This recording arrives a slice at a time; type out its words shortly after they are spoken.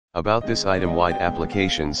About this item: wide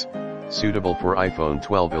applications, suitable for iPhone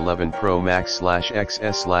 12, 11 Pro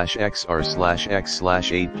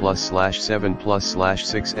Max/XS/XR/X/8 Plus/7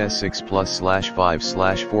 Plus/6S 6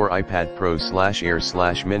 Plus/5/4 iPad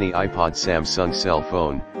Pro/Air/Mini iPod Samsung cell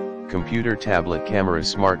phone, computer, tablet,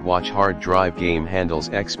 cameras, smartwatch, hard drive, game handles,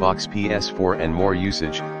 Xbox, PS4 and more.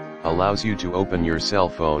 Usage: allows you to open your cell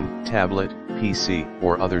phone, tablet, PC,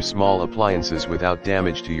 or other small appliances without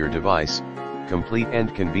damage to your device. Complete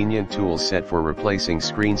and convenient tool set for replacing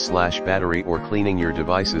screen/battery or cleaning your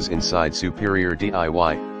devices inside. Superior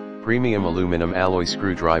DIY, premium aluminum alloy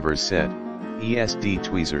screwdrivers set, ESD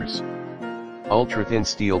tweezers. Ultra thin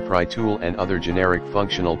steel pry tool and other generic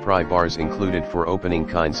functional pry bars included for opening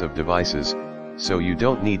kinds of devices, so you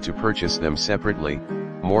don't need to purchase them separately.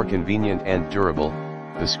 More convenient and durable,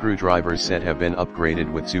 the screwdriver set have been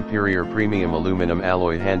upgraded with superior premium aluminum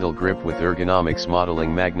alloy handle grip with ergonomics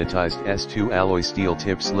modeling, magnetized S2 alloy steel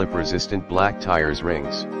tip, slip resistant black tires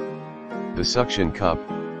rings. The suction cup,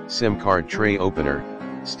 SIM card tray opener,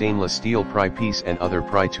 stainless steel pry piece and other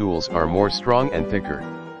pry tools are more strong and thicker.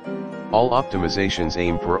 All optimizations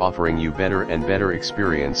aim for offering you better and better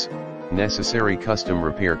experience. Necessary custom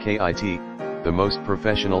repair kit, the most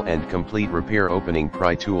professional and complete repair opening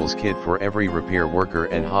pry tools kit for every repair worker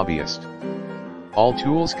and hobbyist. All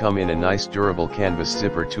tools come in a nice durable canvas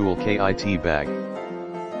zipper tool kit bag.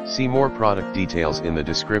 See more product details in the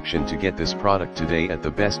description to get this product today at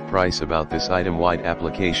the best price. About this item: wide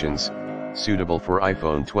applications, suitable for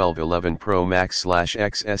iPhone 12, 11 Pro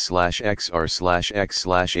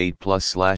Max/XS/XR/X/8 Plus/7